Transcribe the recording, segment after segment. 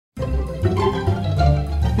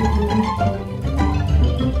Hi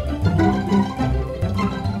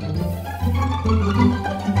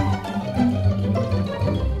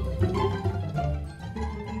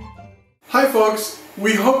folks,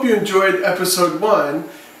 we hope you enjoyed episode 1,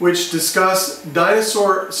 which discussed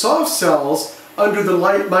dinosaur soft cells under the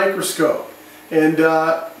light microscope. And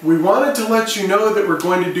we wanted to let you know that we're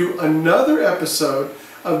going to do another episode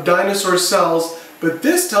of dinosaur cells, but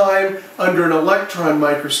this time under an electron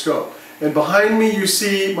microscope. And behind me you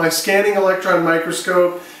see my scanning electron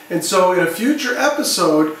microscope. And so in a future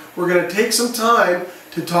episode, we're going to take some time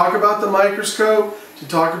to talk about the microscope, to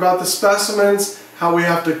talk about the specimens, how we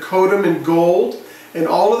have to coat them in gold, and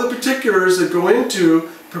all of the particulars that go into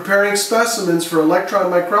preparing specimens for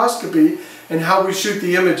electron microscopy and how we shoot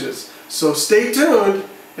the images. So stay tuned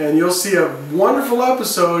and you'll see a wonderful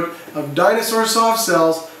episode of dinosaur soft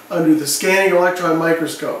cells under the scanning electron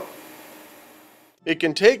microscope. It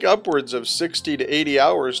can take upwards of 60 to 80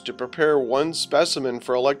 hours to prepare one specimen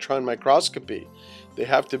for electron microscopy. They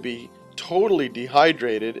have to be totally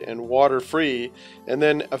dehydrated and water-free, and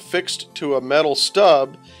then affixed to a metal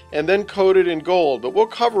stub, and then coated in gold. But we'll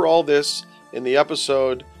cover all this in the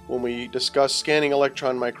episode when we discuss scanning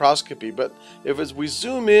electron microscopy. But as we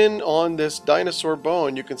zoom in on this dinosaur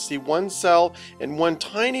bone, you can see one cell and one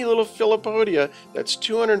tiny little filopodia that's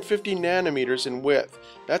 250 nanometers in width.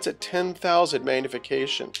 That's a 10,000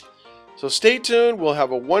 magnification. So stay tuned, we'll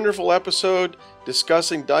have a wonderful episode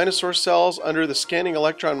discussing dinosaur cells under the scanning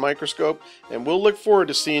electron microscope, and we'll look forward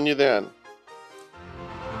to seeing you then.